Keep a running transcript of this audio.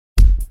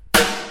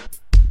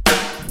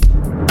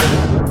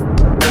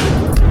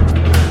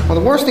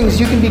worst things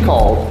you can be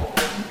called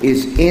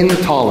is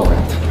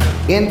intolerant.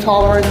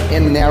 Intolerant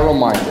and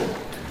narrow-minded.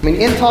 I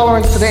mean,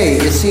 intolerance today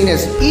is seen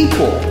as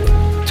equal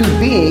to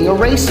being a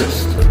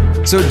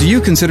racist. So do you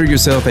consider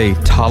yourself a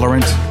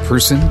tolerant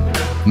person?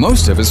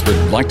 Most of us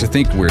would like to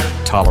think we're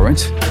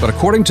tolerant, but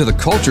according to the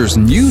culture's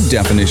new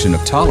definition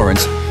of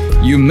tolerance,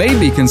 you may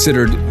be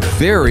considered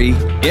very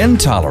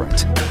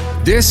intolerant.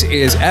 This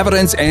is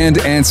Evidence and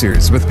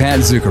Answers with Pat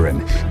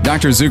Zukeran.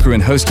 Dr.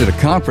 Zukeran hosted a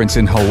conference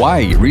in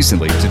Hawaii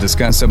recently to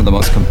discuss some of the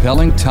most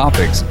compelling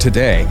topics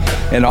today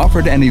and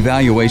offered an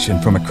evaluation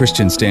from a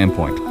Christian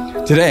standpoint.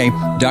 Today,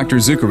 Dr.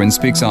 Zukeran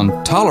speaks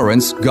on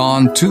tolerance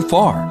gone too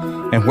far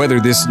and whether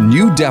this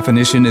new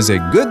definition is a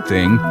good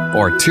thing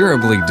or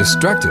terribly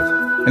destructive.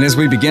 And as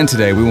we begin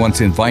today, we want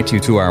to invite you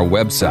to our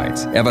website,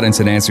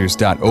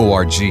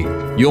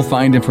 evidenceandanswers.org. You'll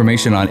find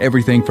information on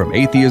everything from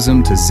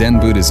atheism to Zen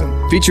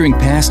Buddhism, featuring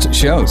past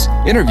shows,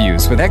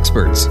 interviews with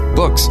experts,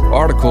 books,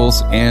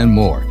 articles, and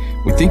more.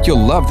 We think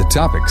you'll love the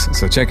topics,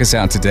 so check us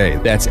out today.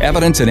 That's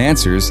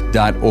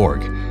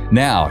evidenceandanswers.org.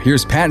 Now,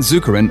 here's Pat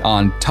Zukeran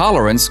on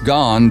tolerance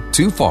gone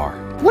too far.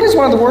 What is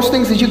one of the worst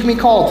things that you can be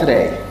called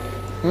today?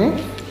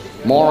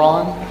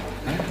 Moron?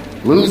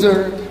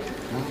 Loser?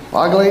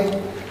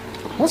 Ugly?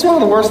 What's one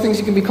of the worst things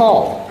you can be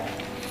called?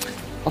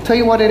 I'll tell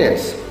you what it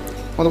is.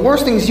 One of the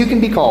worst things you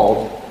can be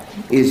called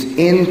is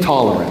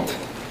intolerant.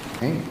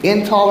 Okay?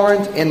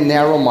 Intolerant and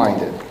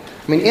narrow-minded.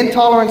 I mean,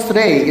 intolerance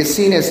today is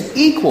seen as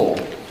equal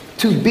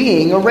to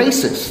being a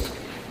racist.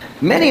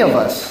 Many of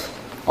us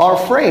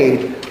are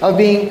afraid of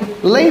being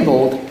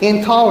labeled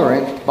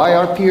intolerant by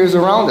our peers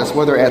around us,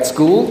 whether at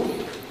school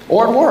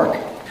or at work.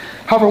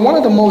 However, one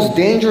of the most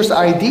dangerous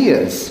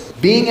ideas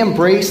being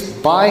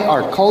embraced by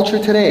our culture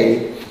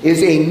today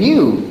is a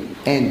new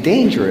and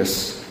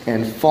dangerous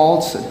and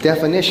false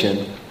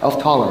definition of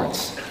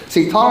tolerance.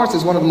 See, tolerance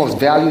is one of the most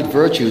valued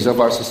virtues of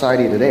our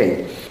society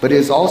today, but it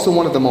is also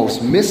one of the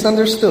most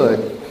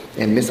misunderstood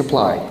and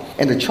misapplied.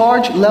 And the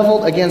charge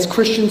leveled against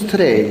Christians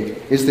today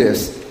is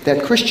this,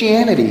 that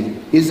Christianity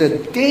is a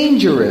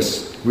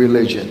dangerous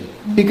religion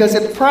because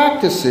it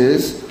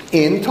practices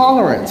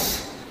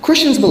intolerance.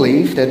 Christians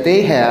believe that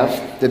they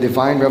have the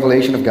divine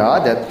revelation of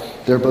God,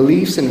 that their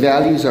beliefs and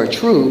values are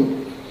true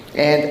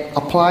and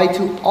apply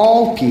to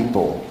all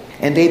people.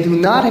 And they do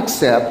not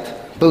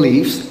accept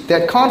beliefs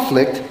that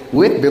conflict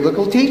with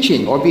biblical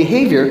teaching or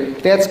behavior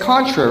that's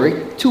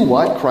contrary to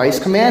what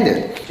Christ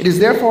commanded. It is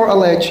therefore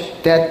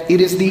alleged that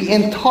it is the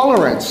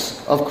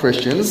intolerance of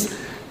Christians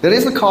that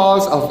is the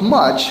cause of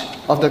much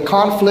of the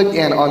conflict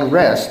and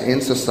unrest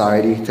in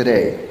society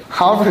today.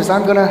 However, as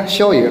I'm going to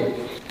show you,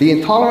 the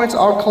intolerance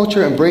our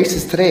culture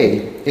embraces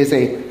today is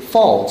a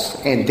false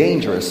and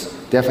dangerous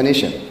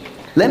definition.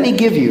 Let me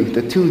give you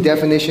the two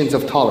definitions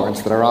of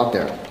tolerance that are out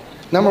there.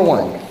 Number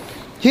one,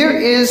 here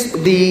is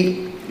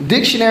the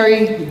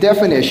dictionary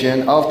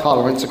definition of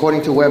tolerance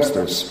according to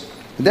Webster's.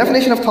 The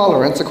definition of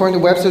tolerance according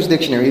to Webster's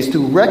dictionary is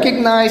to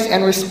recognize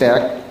and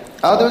respect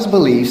others'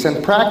 beliefs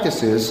and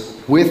practices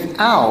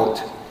without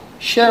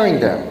sharing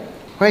them.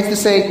 Right? It's to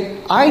say,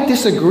 I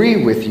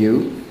disagree with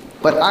you,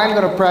 but I'm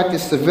going to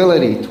practice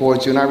civility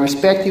towards you and I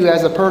respect you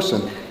as a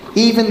person,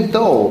 even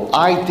though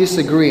I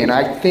disagree and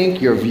I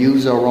think your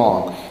views are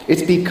wrong.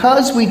 It's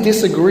because we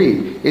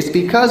disagree, it's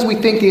because we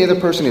think the other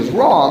person is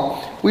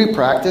wrong, we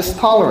practice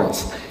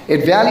tolerance.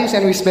 It values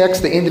and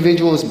respects the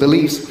individual's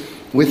beliefs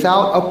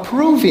without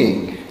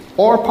approving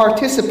or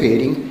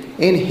participating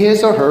in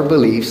his or her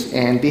beliefs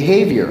and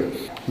behavior.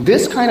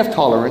 This kind of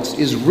tolerance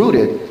is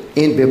rooted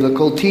in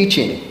biblical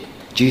teaching.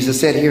 Jesus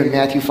said here in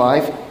Matthew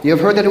 5, you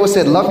have heard that it was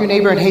said, love your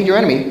neighbor and hate your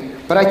enemy,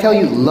 but I tell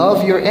you,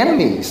 love your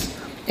enemies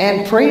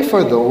and pray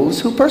for those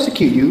who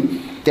persecute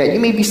you, that you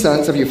may be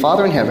sons of your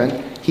Father in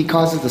heaven. He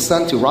causes the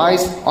sun to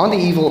rise on the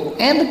evil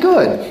and the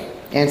good,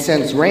 and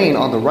sends rain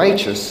on the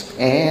righteous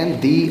and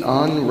the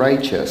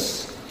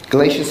unrighteous.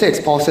 Galatians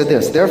 6, Paul said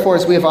this, therefore,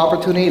 as we have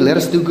opportunity, let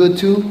us do good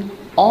to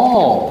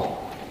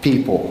all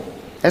people,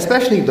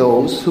 especially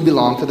those who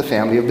belong to the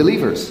family of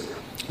believers.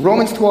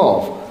 Romans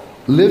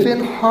 12, live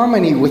in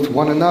harmony with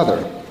one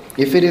another.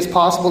 If it is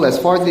possible,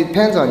 as far as it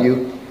depends on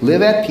you,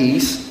 live at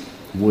peace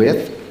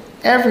with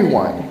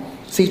everyone.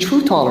 See,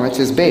 true tolerance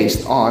is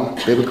based on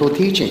biblical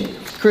teaching.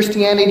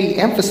 Christianity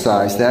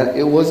emphasized that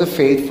it was a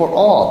faith for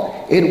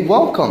all. It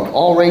welcomed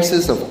all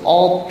races of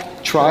all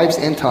tribes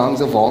and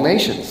tongues of all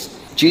nations.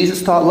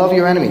 Jesus taught love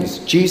your enemies.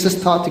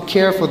 Jesus taught to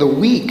care for the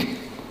weak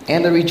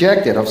and the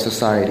rejected of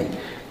society.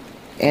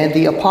 And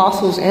the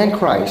apostles and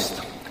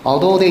Christ,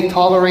 although they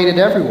tolerated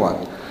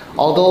everyone,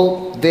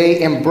 although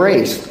they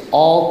embraced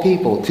all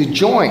people to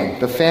join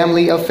the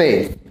family of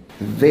faith,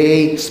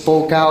 they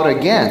spoke out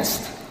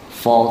against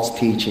false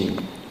teaching.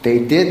 They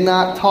did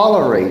not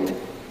tolerate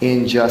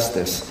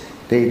injustice.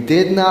 They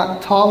did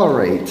not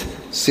tolerate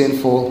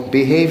sinful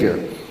behavior.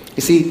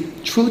 You see,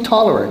 true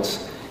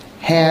tolerance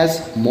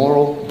has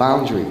moral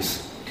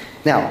boundaries.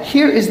 Now,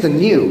 here is the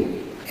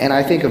new, and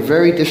I think a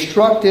very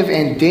destructive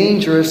and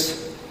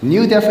dangerous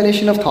new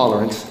definition of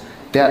tolerance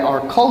that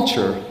our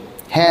culture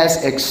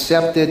has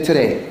accepted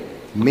today.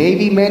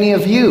 Maybe many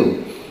of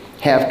you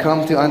have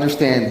come to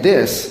understand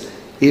this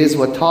is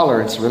what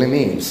tolerance really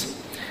means.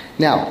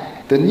 Now,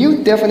 the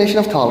new definition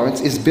of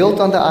tolerance is built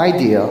on the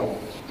idea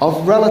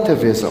of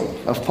relativism,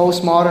 of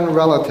postmodern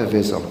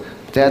relativism,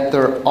 that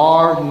there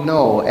are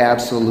no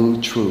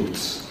absolute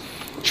truths.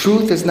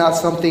 Truth is not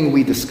something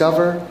we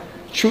discover.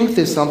 Truth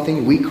is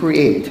something we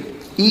create.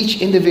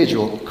 Each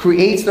individual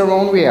creates their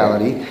own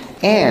reality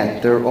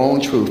and their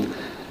own truth.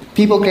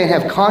 People can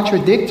have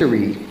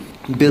contradictory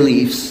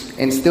beliefs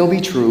and still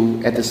be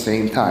true at the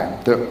same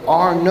time. There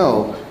are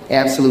no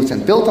absolutes.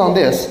 And built on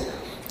this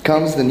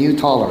comes the new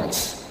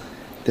tolerance.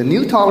 The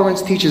new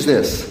tolerance teaches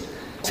this.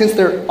 Since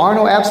there are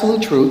no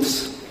absolute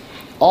truths,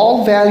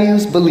 all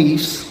values,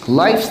 beliefs,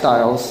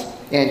 lifestyles,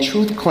 and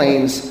truth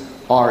claims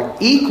are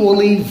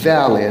equally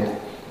valid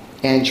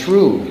and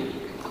true.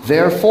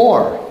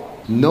 Therefore,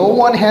 no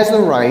one has the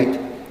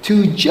right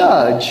to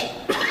judge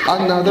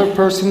another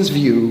person's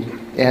view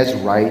as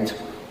right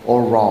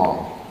or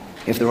wrong.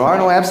 If there are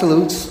no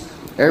absolutes,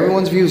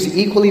 everyone's view is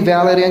equally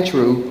valid and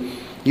true,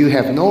 you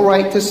have no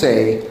right to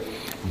say,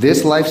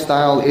 this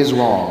lifestyle is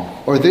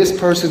wrong, or this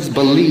person's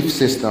belief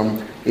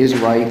system is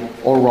right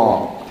or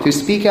wrong. To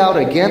speak out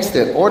against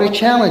it or to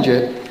challenge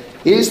it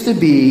is to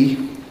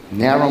be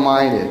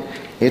narrow-minded.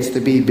 It's to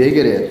be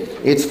bigoted.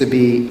 It's to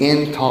be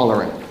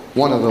intolerant.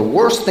 One of the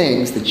worst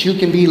things that you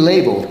can be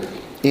labeled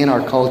in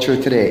our culture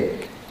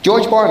today.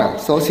 George Barna,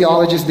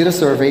 sociologist, did a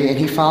survey and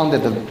he found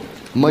that the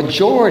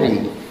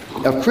majority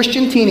of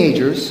Christian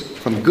teenagers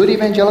from good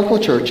evangelical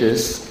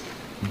churches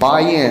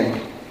buy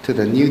in to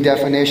the new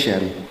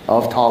definition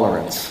of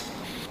tolerance.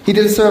 He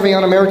did a survey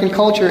on American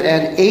culture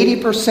and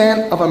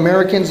 80% of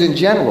Americans in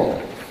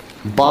general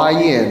buy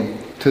in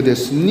to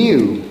this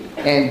new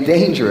and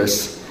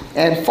dangerous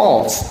and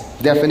false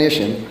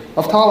definition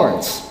of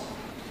tolerance.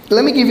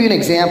 Let me give you an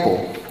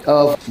example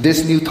of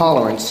this new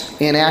tolerance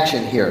in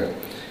action here.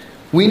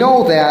 We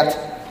know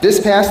that this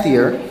past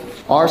year,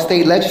 our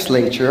state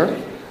legislature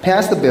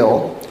passed a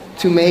bill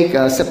to make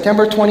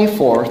September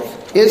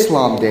 24th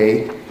Islam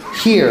Day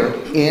here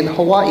in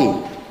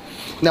Hawaii.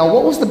 Now,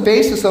 what was the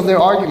basis of their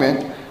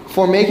argument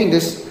for making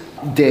this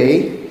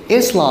day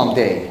Islam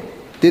Day?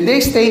 Did they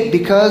state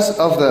because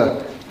of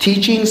the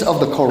teachings of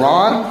the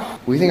Quran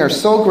we think are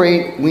so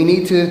great we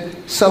need to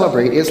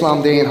celebrate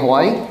Islam Day in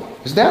Hawaii?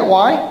 Is that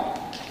why?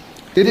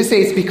 Did they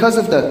say it's because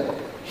of the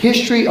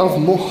history of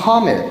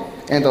Muhammad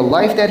and the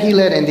life that he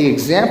led and the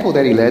example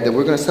that he led that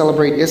we're going to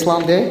celebrate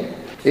Islam Day?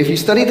 If you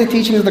study the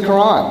teachings of the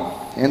Quran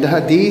and the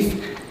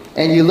Hadith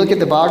and you look at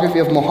the biography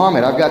of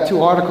Muhammad, I've got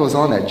 2 articles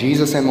on that,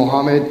 Jesus and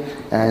Muhammad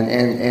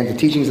and the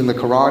teachings in the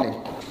Quran.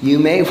 You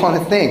may want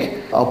to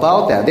think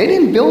about that. They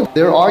didn't build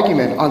their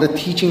argument on the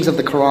teachings of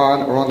the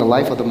Quran or on the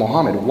life of the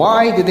Muhammad.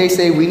 Why did they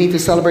say we need to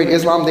celebrate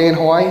Islam Day in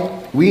Hawaii?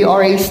 We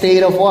are a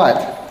state of what?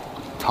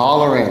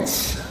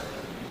 Tolerance.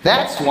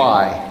 That's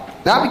why.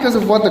 Not because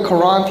of what the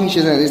Quran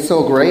teaches and it's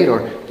so great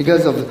or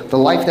because of the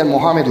life that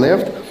Muhammad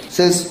lived. It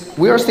says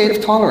we are a state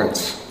of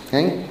tolerance.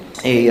 Okay?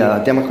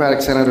 A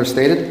Democratic senator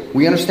stated,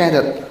 we understand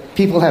that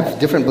people have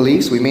different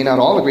beliefs. We may not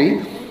all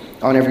agree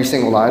on every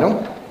single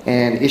item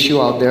and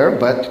issue out there,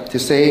 but to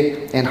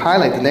say and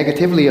highlight the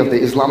negativity of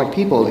the Islamic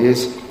people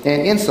is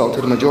an insult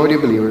to the majority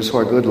of believers who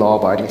are good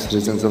law-abiding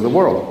citizens of the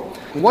world.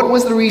 What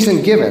was the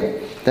reason given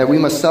that we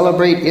must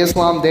celebrate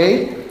Islam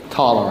Day?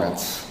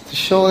 Tolerance. To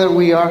show that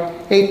we are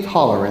a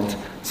tolerant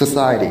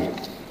society.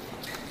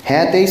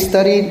 Had they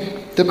studied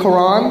the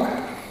Quran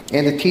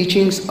and the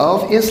teachings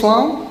of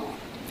Islam,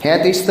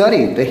 had they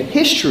studied the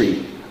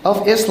history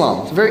of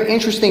Islam, it's a very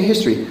interesting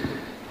history.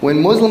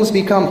 When Muslims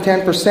become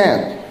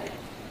 10%,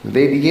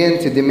 they begin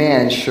to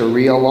demand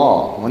Sharia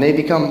law. When they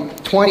become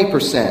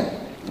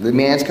 20%, the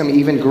demands come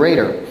even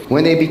greater.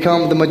 When they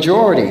become the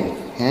majority,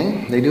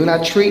 they do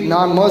not treat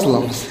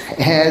non-Muslims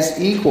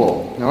as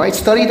equal. All right?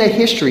 Study the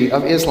history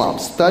of Islam.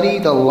 Study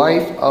the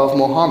life of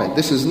Muhammad.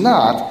 This is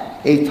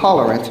not a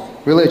tolerant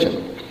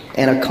religion.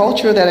 And a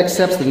culture that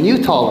accepts the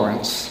new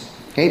tolerance,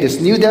 this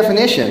new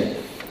definition,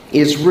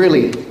 is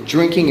really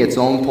drinking its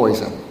own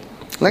poison.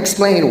 Let's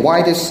explain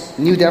why this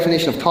new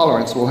definition of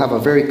tolerance will have a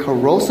very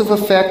corrosive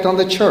effect on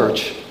the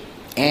church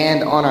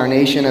and on our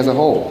nation as a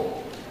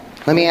whole.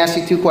 Let me ask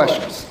you 2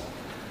 questions.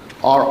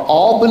 Are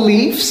all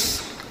beliefs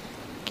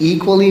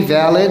equally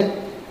valid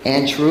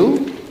and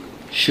true?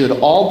 Should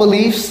all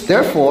beliefs,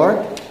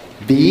 therefore,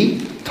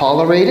 be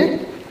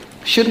tolerated?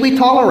 Should we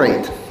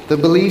tolerate the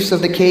beliefs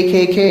of the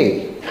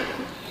KKK?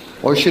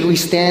 Or should we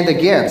stand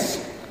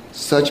against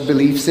such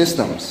belief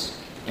systems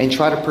and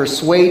try to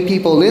persuade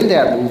people in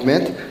that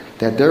movement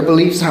that their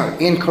beliefs are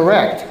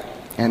incorrect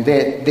and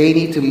that they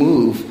need to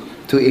move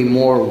to a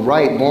more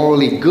right,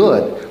 morally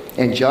good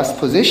and just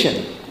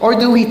position? Or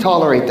do we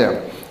tolerate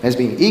them as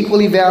being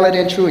equally valid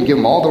and true and give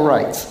them all the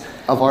rights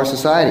of our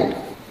society?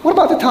 What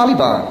about the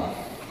Taliban?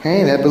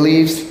 That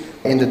believes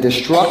in the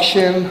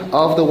destruction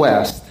of the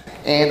West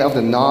and of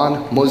the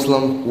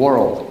non-Muslim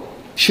world.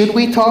 Should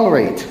we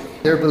tolerate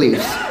their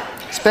beliefs,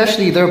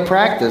 especially their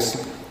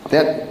practice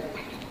that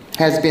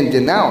has been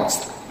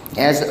denounced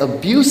as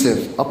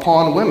abusive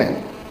upon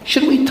women?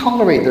 Should we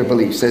tolerate their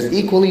beliefs as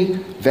equally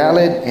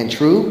valid and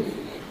true?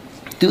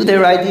 Do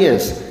their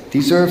ideas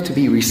deserve to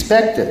be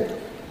respected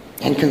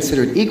and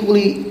considered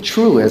equally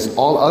true as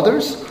all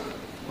others?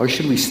 Or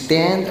should we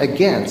stand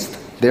against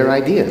their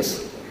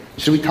ideas?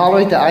 Should we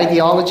tolerate the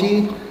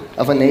ideology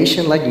of a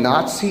nation like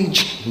Nazi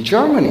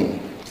Germany?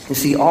 You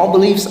see, all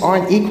beliefs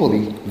aren't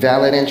equally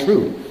valid and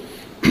true.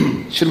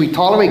 Should we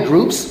tolerate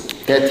groups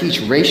that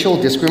teach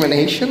racial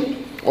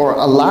discrimination or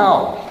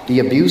allow the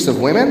abuse of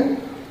women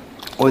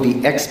or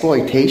the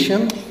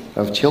exploitation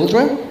of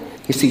children?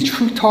 You see,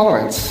 true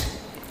tolerance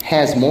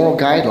has moral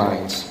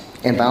guidelines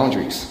and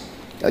boundaries.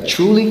 A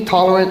truly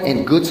tolerant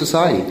and good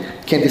society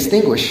can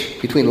distinguish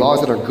between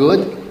laws that are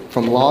good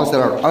from laws that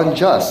are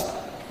unjust.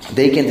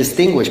 They can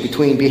distinguish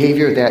between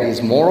behavior that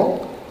is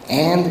moral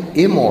and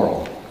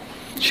immoral.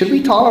 Should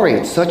we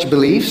tolerate such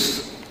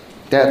beliefs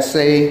that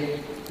say,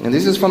 and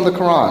this is from the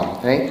Quran,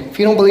 okay? If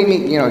you don't believe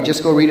me,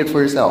 just go read it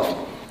for yourself.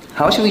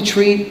 How should we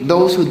treat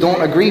those who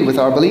don't agree with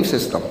our belief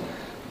system?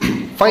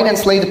 Fight and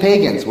slay the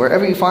pagans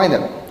wherever you find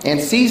them, and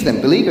seize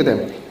them, beleaguer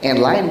them, and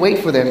lie in wait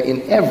for them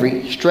in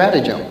every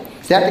stratagem.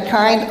 Is that the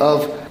kind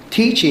of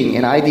teaching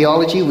and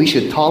ideology we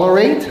should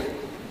tolerate,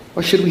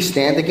 or should we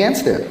stand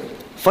against it?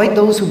 Fight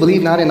those who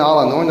believe not in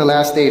Allah, nor in the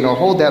last day, nor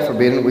hold that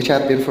forbidden which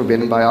hath been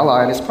forbidden by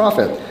Allah and His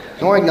Prophet,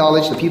 nor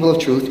acknowledge the people of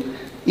truth,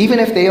 even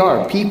if they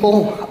are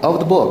people of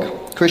the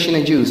book, Christian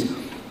and Jews,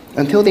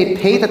 until they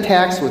pay the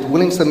tax with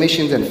willing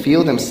submissions and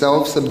feel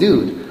themselves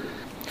subdued.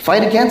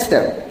 Fight against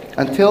them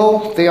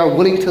until they are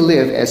willing to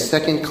live as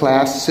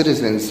second-class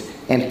citizens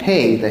and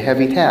pay the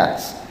heavy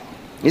tax.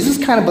 Is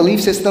this kind of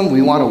belief system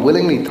we want to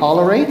willingly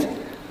tolerate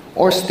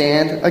or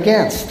stand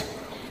against?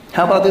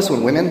 How about this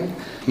one, women?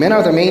 Men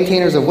are the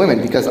maintainers of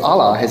women because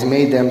Allah has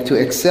made them to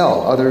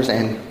excel others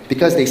and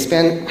because they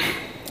spend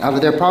out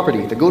of their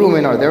property. The good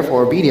women are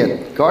therefore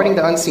obedient, guarding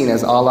the unseen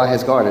as Allah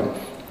has guarded.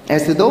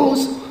 As to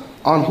those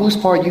on whose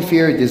part you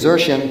fear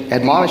desertion,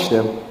 admonish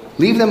them,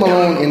 leave them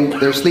alone in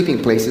their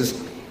sleeping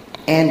places,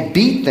 and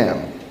beat them.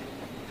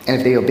 And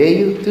if they obey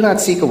you, do not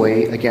seek a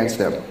way against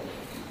them.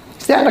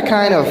 Is that a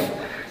kind of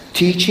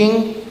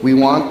teaching we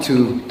want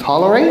to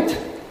tolerate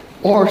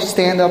or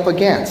stand up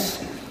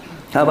against?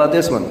 How about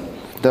this one?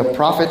 The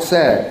prophet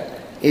said,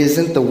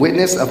 "Isn't the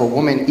witness of a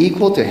woman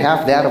equal to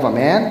half that of a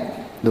man?"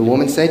 The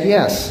woman said,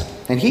 "Yes."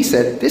 And he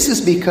said, "This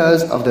is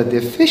because of the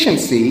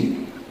deficiency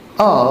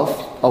of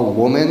a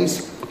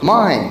woman's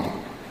mind."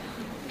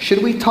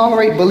 Should we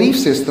tolerate belief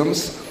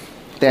systems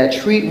that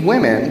treat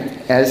women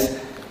as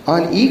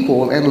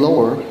unequal and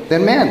lower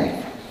than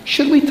men?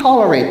 Should we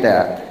tolerate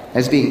that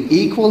as being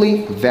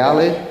equally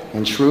valid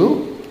and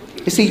true?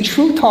 You see,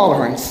 true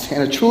tolerance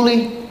and a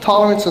truly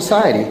tolerant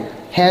society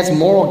has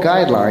moral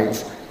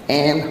guidelines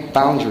and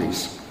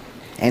boundaries.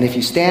 And if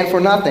you stand for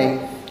nothing,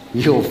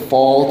 you'll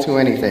fall to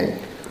anything.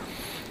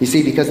 You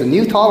see, because the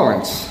new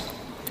tolerance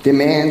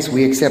demands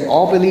we accept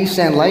all beliefs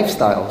and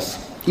lifestyles,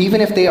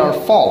 even if they are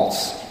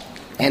false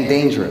and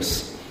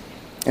dangerous.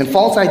 And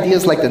false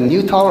ideas like the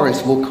new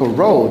tolerance will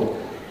corrode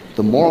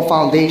the moral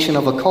foundation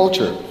of a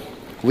culture,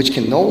 which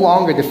can no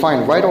longer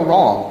define right or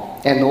wrong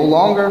and no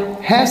longer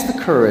has the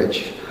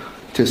courage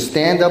to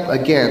stand up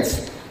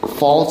against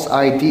false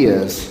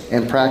ideas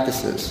and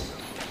practices.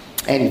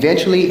 And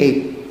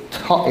eventually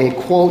a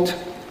quote,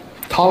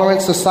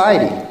 tolerant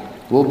society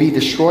will be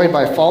destroyed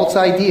by false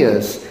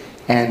ideas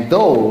and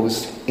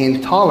those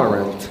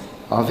intolerant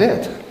of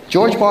it.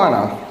 George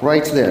Barna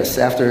writes this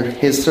after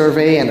his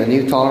survey and the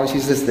new tolerance. He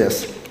says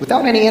this: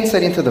 without any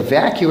insight into the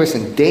vacuous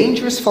and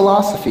dangerous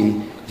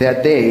philosophy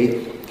that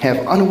they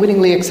have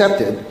unwittingly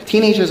accepted,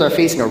 teenagers are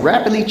facing a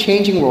rapidly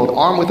changing world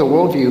armed with a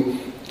worldview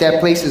that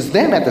places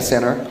them at the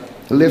center,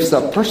 lifts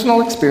up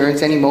personal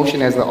experience and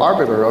emotion as the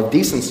arbiter of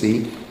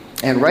decency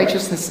and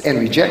righteousness, and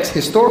rejects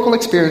historical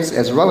experience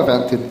as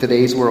relevant to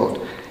today's world.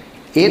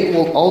 It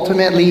will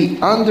ultimately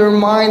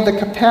undermine the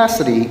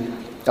capacity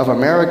of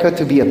America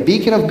to be a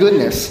beacon of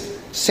goodness,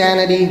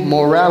 sanity,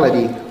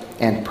 morality,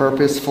 and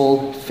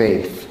purposeful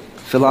faith.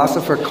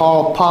 Philosopher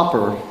Karl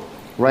Popper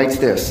writes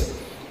this: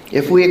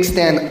 if we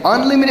extend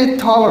unlimited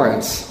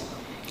tolerance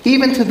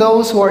even to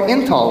those who are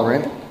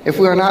intolerant, if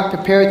we are not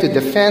prepared to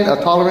defend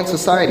a tolerant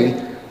society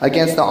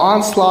against the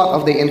onslaught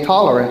of the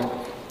intolerant,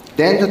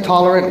 then the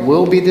tolerant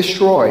will be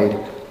destroyed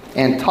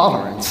and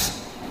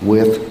tolerance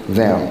with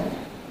them.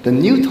 The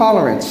new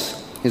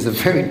tolerance is a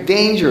very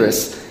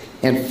dangerous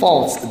and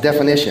false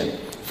definition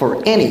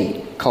for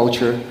any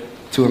culture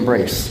to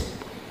embrace.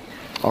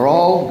 Are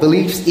all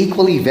beliefs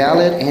equally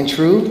valid and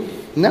true?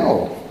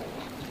 No.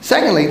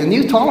 Secondly, the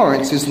new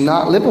tolerance is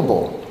not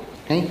livable.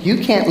 Okay? You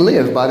can't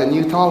live by the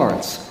new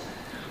tolerance.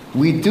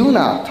 We do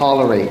not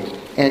tolerate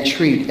and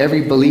treat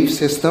every belief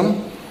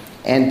system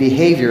and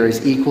behavior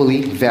as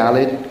equally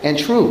valid and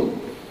true.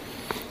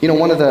 You know,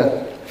 one of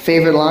the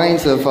favorite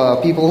lines of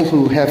people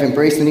who have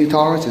embraced the new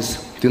tolerance is,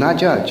 do not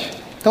judge.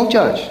 Don't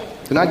judge.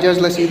 Do not judge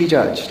lest you be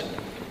judged.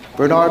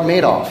 Bernard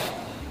Madoff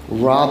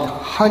robbed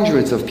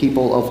hundreds of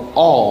people of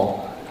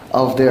all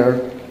of their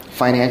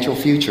financial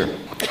future.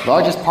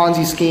 Largest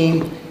Ponzi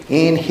scheme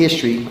in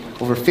history,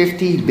 over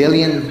 $50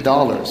 billion.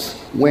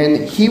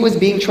 When he was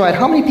being tried,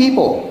 how many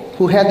people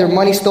who had their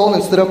money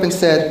stolen stood up and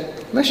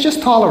said, let's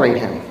just tolerate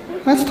him.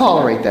 Let's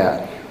tolerate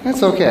that.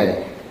 That's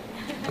okay.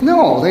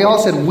 No, they all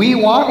said, we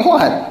want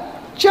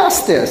what?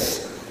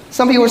 Justice.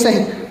 Some people were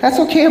saying, that's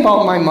okay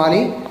about my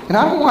money, and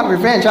I don't want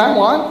revenge, I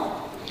want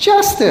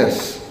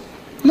justice.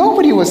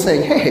 Nobody was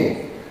saying,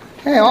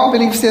 hey, all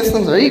belief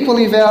systems are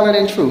equally valid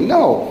and true.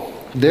 No,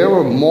 there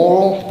were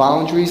moral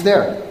boundaries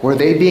there. Were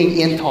they being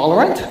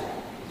intolerant?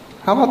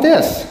 How about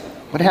this?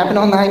 What happened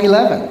on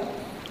 9/11?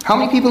 How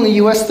many people in the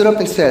U.S. stood up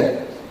and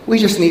said, we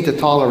just need to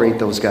tolerate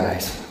those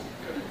guys?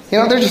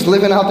 They're just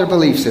living out their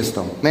belief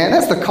system. Man,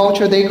 that's the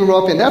culture they grew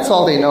up in. That's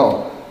all they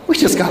know. We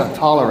just got to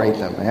tolerate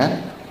them,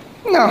 man.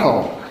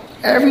 No.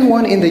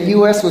 Everyone in the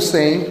U.S. was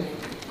saying,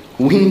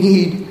 we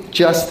need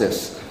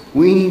justice.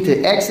 We need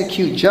to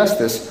execute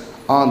justice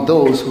on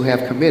those who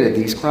have committed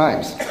these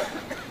crimes.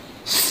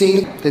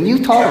 See, the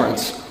new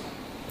tolerance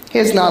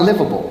is not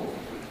livable.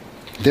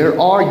 There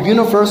are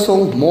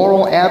universal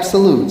moral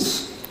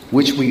absolutes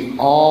which we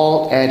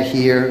all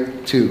adhere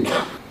to.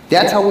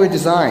 That's how we're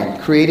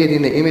designed, created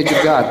in the image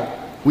of God.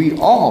 We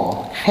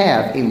all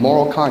have a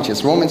moral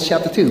conscience. Romans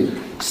chapter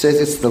 2 says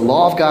it's the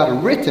law of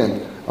God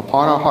written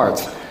upon our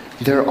hearts.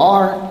 There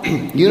are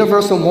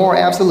universal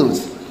moral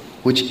absolutes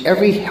which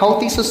every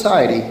healthy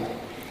society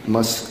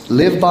must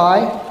live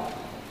by,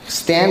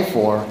 stand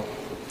for,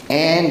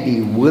 and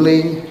be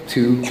willing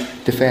to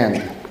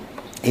defend.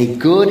 A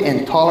good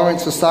and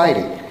tolerant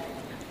society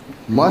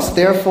must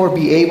therefore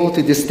be able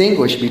to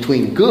distinguish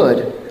between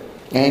good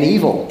and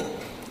evil.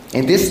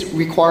 And this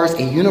requires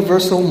a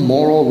universal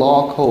moral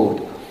law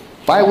code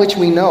by which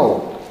we know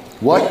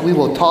what we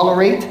will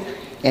tolerate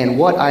and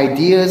what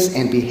ideas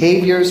and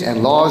behaviors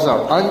and laws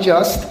are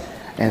unjust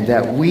and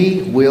that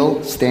we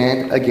will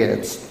stand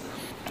against.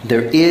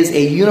 There is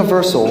a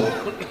universal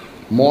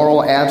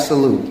moral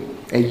absolute,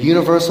 a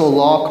universal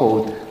law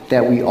code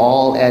that we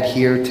all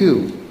adhere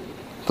to.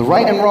 The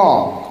right and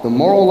wrong, the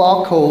moral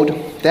law code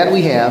that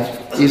we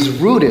have is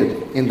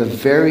rooted in the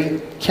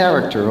very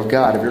character of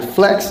God. It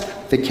reflects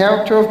the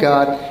character of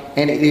God,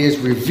 and it is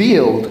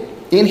revealed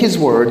in His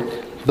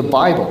Word, the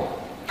Bible.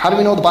 How do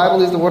we know the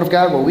Bible is the Word of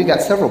God? Well, we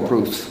got several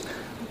proofs.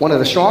 One of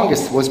the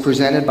strongest was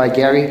presented by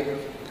Gary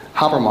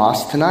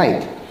Habermas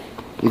tonight.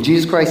 If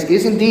Jesus Christ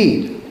is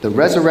indeed the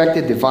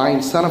resurrected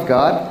divine Son of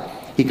God,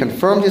 He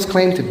confirmed His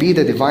claim to be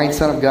the divine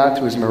Son of God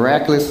through His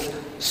miraculous,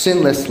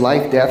 sinless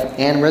life, death,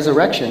 and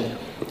resurrection.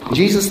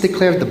 Jesus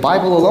declared the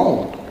Bible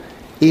alone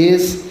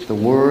is the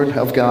Word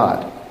of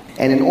God.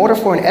 And in order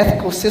for an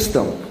ethical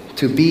system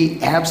to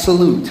be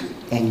absolute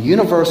and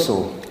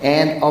universal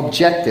and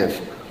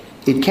objective,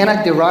 it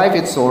cannot derive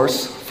its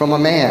source from a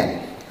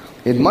man.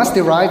 It must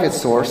derive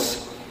its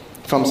source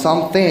from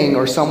something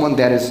or someone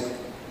that is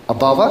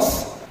above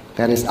us,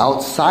 that is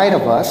outside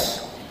of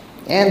us,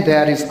 and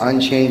that is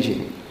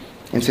unchanging.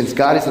 And since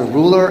God is the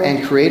ruler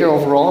and creator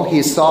over all, He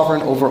is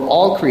sovereign over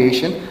all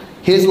creation.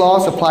 His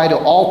laws apply to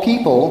all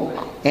people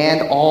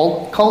and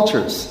all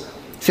cultures.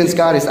 Since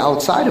God is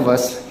outside of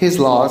us, His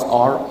laws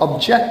are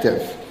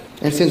objective.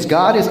 And since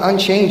God is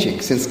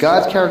unchanging, since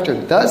God's character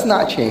does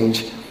not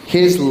change,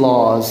 His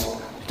laws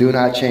do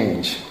not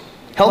change.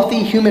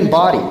 Healthy human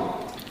body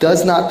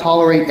does not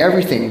tolerate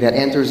everything that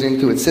enters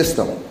into its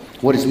system.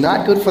 What is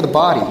not good for the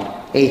body,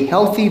 a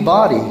healthy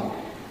body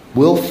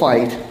will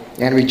fight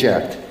and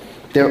reject.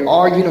 There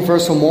are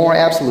universal moral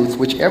absolutes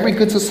which every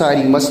good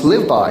society must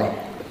live by,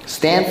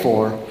 stand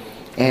for,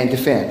 and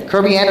defend.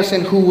 Kirby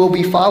Anderson, who will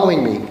be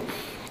following me,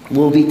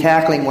 will be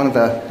tackling one of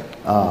the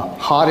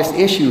hottest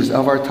issues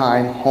of our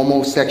time,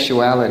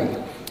 homosexuality.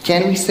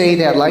 Can we say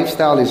that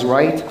lifestyle is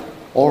right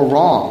or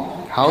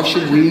wrong? How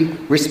should we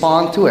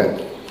respond to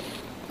it?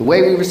 The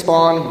way we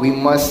respond, we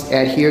must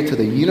adhere to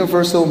the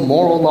universal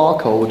moral law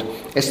code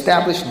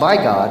established by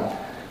God,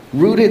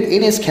 rooted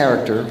in His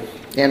character,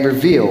 and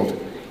revealed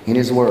in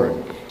His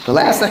Word. The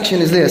last section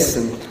is this,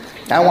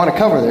 and I want to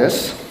cover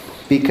this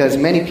because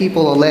many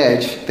people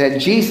allege that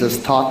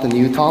Jesus taught the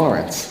new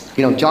tolerance.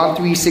 John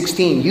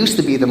 3:16 used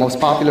to be the most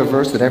popular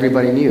verse that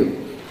everybody knew.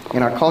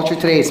 In our culture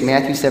today, it's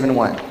Matthew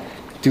 7:1.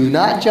 Do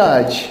not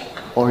judge,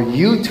 or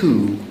you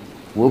too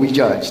will be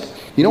judged.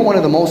 One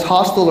of the most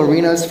hostile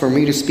arenas for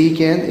me to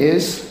speak in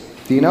is,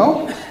 do you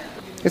know?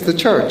 It's the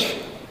church.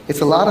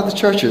 It's a lot of the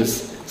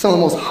churches. Some of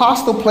the most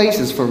hostile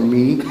places for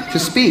me to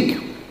speak.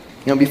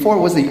 Before it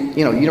was the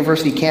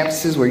university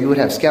campuses where you would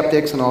have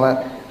skeptics and all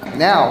that.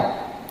 Now,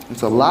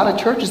 it's a lot of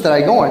churches that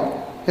I go in.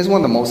 It's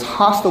one of the most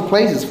hostile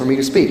places for me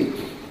to speak.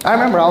 I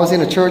remember I was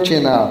in a church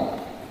in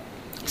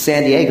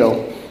San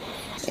Diego,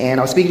 and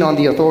I was speaking on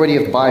the authority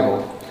of the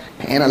Bible,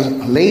 and a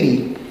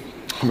lady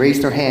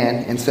raised her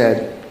hand and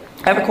said,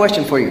 I have a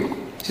question for you.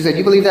 She said,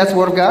 you believe that's the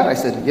Word of God? I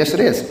said, yes, it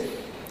is.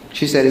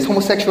 She said, is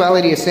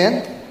homosexuality a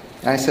sin?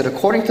 And I said,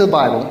 according to the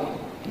Bible,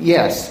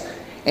 yes.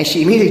 And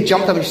she immediately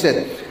jumped up and she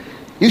said,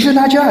 you should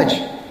not judge.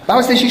 The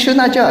Bible says you should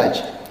not judge.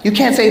 You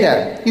can't say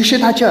that. You should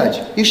not judge.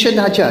 You should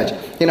not judge.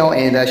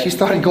 And she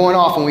started going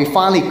off, and we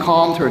finally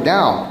calmed her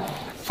down.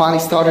 Finally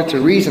started to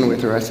reason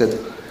with her. I said,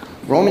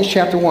 Romans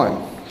chapter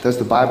 1. Does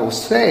the Bible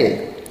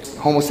say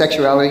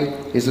homosexuality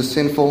is a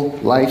sinful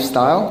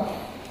lifestyle?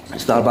 I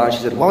thought about it.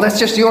 She said, well, that's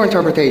just your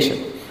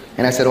interpretation.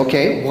 And I said,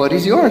 okay, what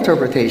is your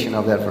interpretation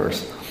of that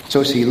verse?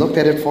 So she looked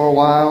at it for a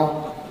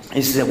while.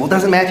 And she said, well,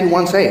 doesn't Matthew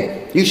 1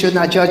 say, you should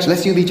not judge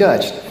lest you be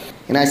judged?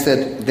 And I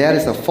said, that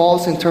is a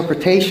false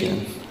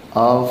interpretation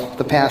of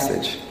the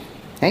passage.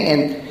 Okay?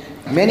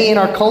 And many in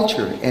our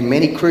culture and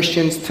many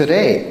Christians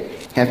today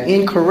have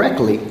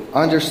incorrectly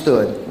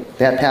understood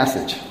that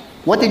passage.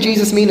 What did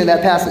Jesus mean in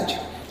that passage?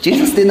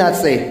 Jesus did not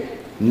say,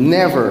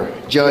 never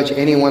judge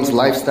anyone's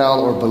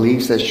lifestyle or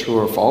beliefs as true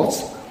or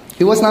false.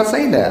 He was not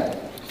saying that.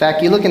 In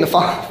fact, you look in the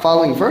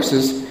following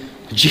verses,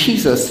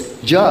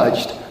 Jesus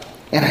judged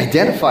and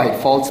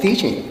identified false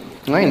teaching.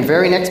 Right? In the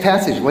very next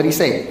passage, what did he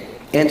say?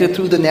 Enter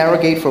through the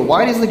narrow gate, for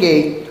wide is the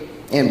gate,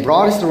 and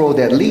broad is the road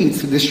that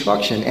leads to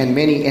destruction, and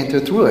many enter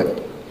through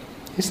it.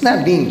 It's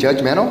not being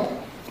judgmental.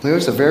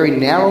 There's a very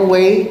narrow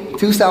way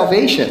to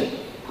salvation,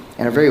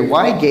 and a very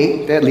wide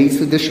gate that leads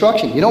to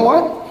destruction. You know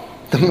what?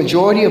 The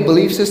majority of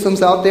belief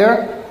systems out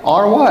there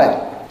are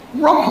what?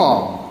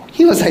 Wrong.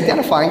 He was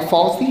identifying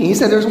false teaching. He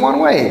said there's one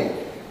way.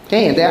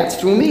 Okay, and that's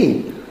through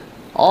me.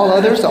 All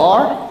others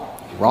are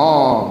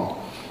wrong.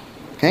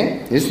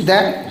 Okay, isn't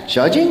that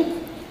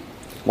judging?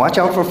 Watch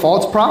out for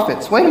false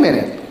prophets. Wait a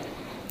minute.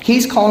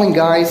 He's calling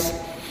guys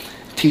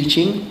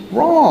teaching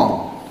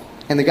wrong.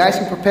 And the guys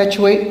who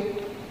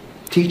perpetuate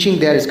teaching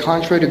that is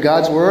contrary to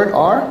God's word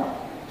are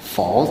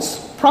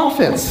false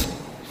prophets,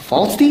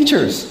 false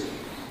teachers.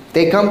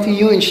 They come to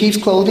you in sheep's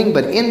clothing,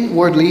 but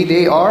inwardly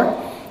they are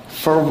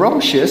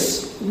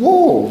ferocious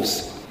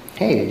wolves.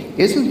 Hey,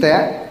 isn't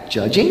that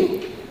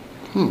judging?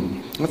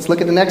 Let's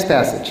look at the next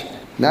passage.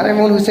 Not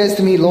everyone who says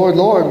to me, Lord,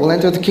 Lord, will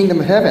enter the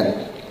kingdom of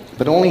heaven,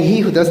 but only he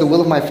who does the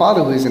will of my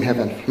Father who is in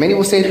heaven. Many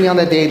will say to me on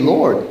that day,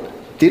 Lord,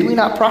 did we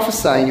not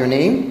prophesy in your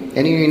name,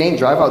 and in your name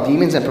drive out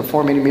demons and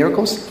perform many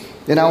miracles?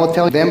 Then I will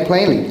tell them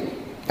plainly,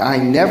 I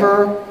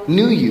never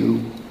knew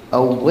you.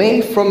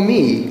 Away from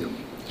me,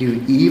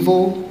 you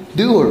evil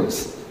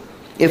doers.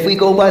 If we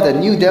go by the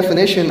new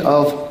definition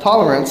of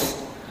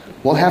tolerance,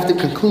 we'll have to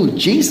conclude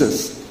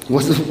Jesus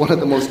was one of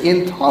the most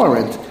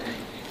intolerant,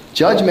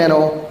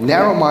 judgmental,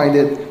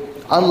 narrow-minded,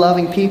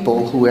 unloving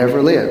people who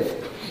ever lived.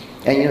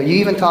 And you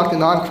even talk to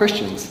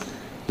non-Christians.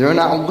 They're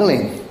not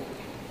willing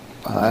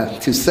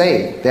to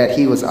say that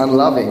he was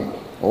unloving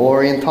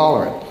or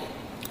intolerant.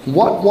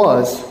 What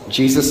was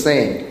Jesus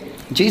saying?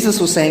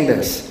 Jesus was saying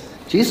this.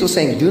 Jesus was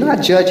saying, do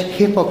not judge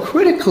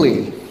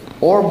hypocritically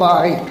or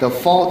by the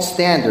false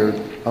standard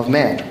of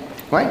men.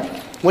 Right?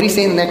 What do you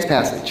say in the next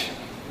passage?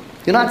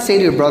 Do not say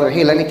to your brother,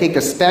 hey, let me take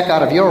the speck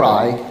out of your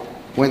eye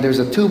when there's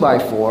a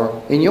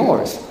 2x4 in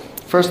yours.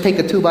 First take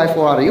the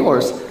 2x4 out of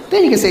yours,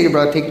 then you can say to your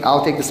brother,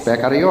 I'll take the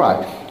speck out of your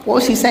eye. What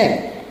was he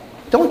saying?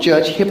 Don't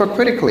judge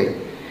hypocritically.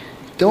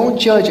 Don't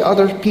judge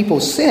other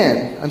people's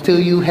sin until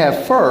you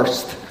have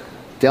first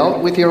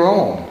dealt with your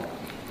own.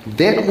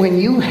 Then when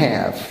you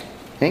have,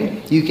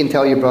 okay, you can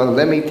tell your brother,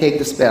 let me take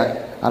the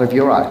speck out of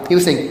your eye. He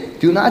was saying,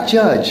 do not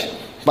judge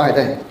by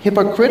the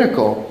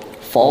hypocritical,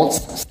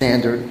 false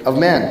standard of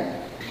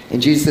men.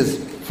 And Jesus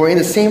says, for in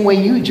the same way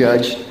you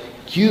judge,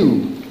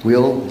 you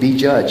will be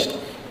judged.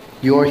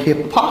 Your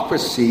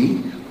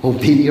hypocrisy will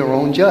be your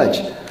own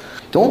judge.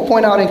 Don't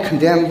point out and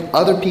condemn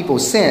other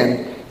people's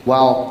sin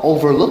while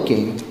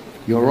overlooking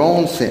your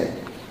own sin.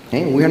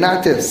 Okay? We're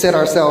not to set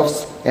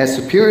ourselves as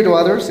superior to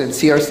others and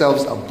see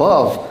ourselves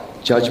above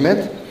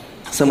judgment.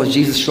 Some of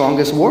Jesus'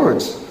 strongest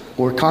words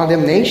were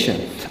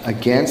condemnation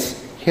against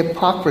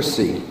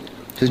hypocrisy.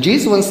 So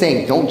Jesus wasn't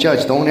saying, don't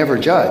judge, don't ever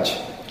judge.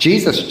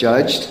 Jesus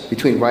judged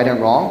between right and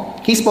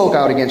wrong. He spoke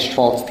out against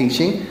false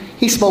teaching.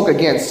 He spoke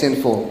against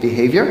sinful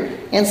behavior,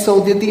 and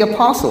so did the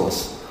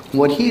apostles.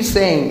 What he's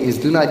saying is,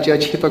 do not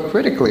judge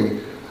hypocritically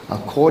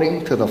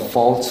according to the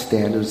false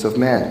standards of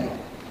men.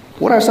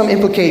 What are some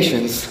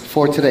implications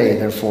for today,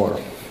 therefore?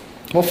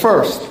 Well,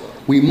 first,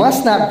 we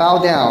must not bow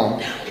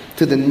down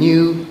to the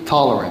new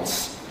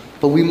tolerance,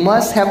 but we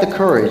must have the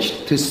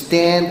courage to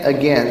stand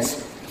against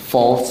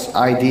false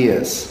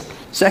ideas.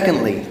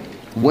 Secondly,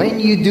 when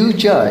you do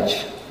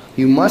judge,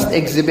 you must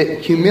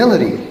exhibit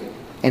humility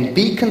and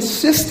be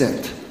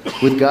consistent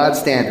with God's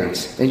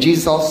standards. And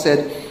Jesus also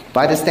said,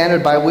 by the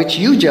standard by which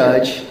you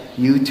judge,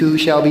 you too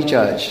shall be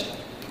judged.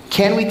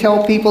 Can we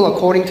tell people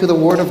according to the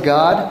Word of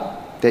God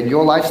that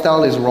your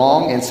lifestyle is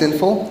wrong and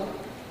sinful?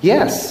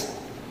 Yes.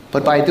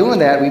 But by doing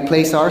that, we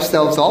place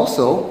ourselves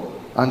also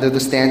under the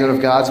standard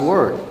of God's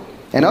Word.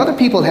 And other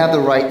people have the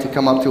right to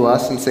come up to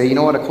us and say, you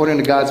know what, according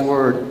to God's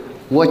Word,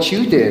 what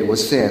you did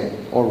was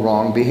sin or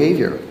wrong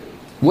behavior.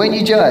 When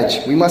you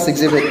judge, we must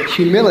exhibit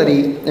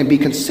humility and be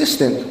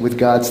consistent with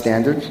God's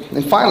standard.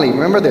 And finally,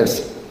 remember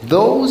this.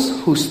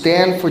 Those who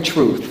stand for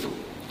truth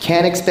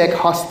can't expect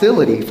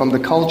hostility from the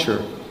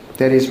culture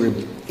that is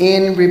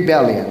in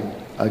rebellion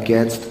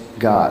against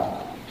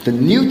God. The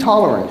new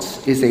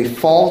tolerance is a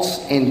false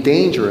and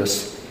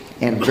dangerous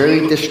and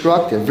very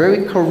destructive,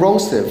 very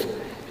corrosive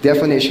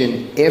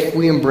definition if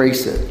we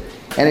embrace it.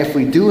 And if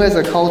we do as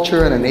a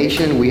culture and a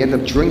nation, we end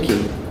up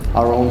drinking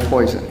our own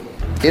poison.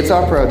 It's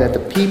our prayer that the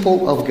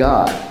people of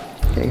God,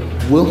 okay,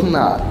 will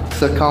not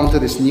succumb to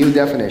this new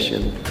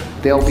definition.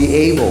 They'll be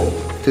able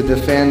to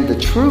defend the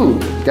true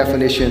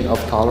definition of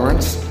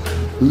tolerance,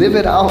 live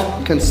it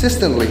out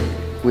consistently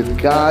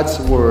with God's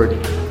word,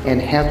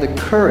 and have the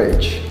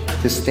courage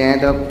to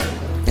stand up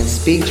and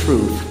speak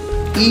truth,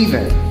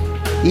 even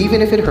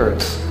if it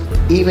hurts,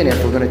 even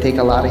if we're going to take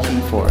a lot of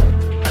heat for it.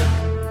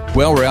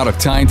 Well, we're out of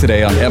time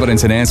today on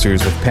Evidence and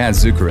Answers with Pat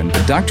Zukeran,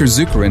 but Dr.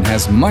 Zukeran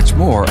has much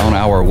more on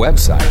our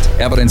website,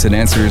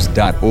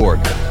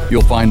 evidenceandanswers.org.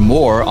 You'll find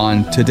more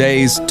on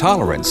today's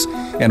tolerance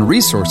and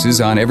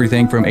resources on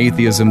everything from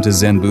atheism to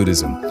Zen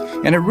Buddhism.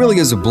 And it really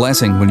is a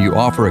blessing when you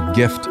offer a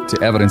gift to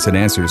Evidence and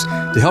Answers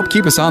to help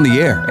keep us on the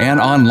air and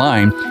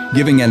online,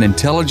 giving an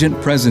intelligent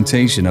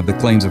presentation of the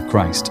claims of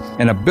Christ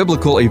and a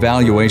biblical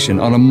evaluation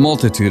on a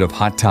multitude of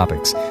hot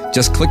topics.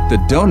 Just click the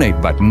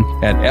donate button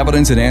at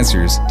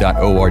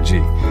evidenceandanswers.org.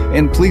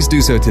 And please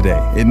do so today.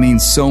 It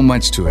means so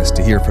much to us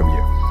to hear from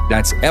you.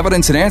 That's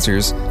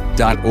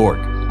evidenceandanswers.org.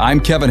 I'm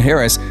Kevin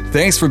Harris.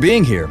 Thanks for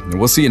being here, and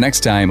we'll see you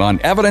next time on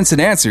Evidence and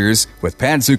Answers with Pat Zukeran.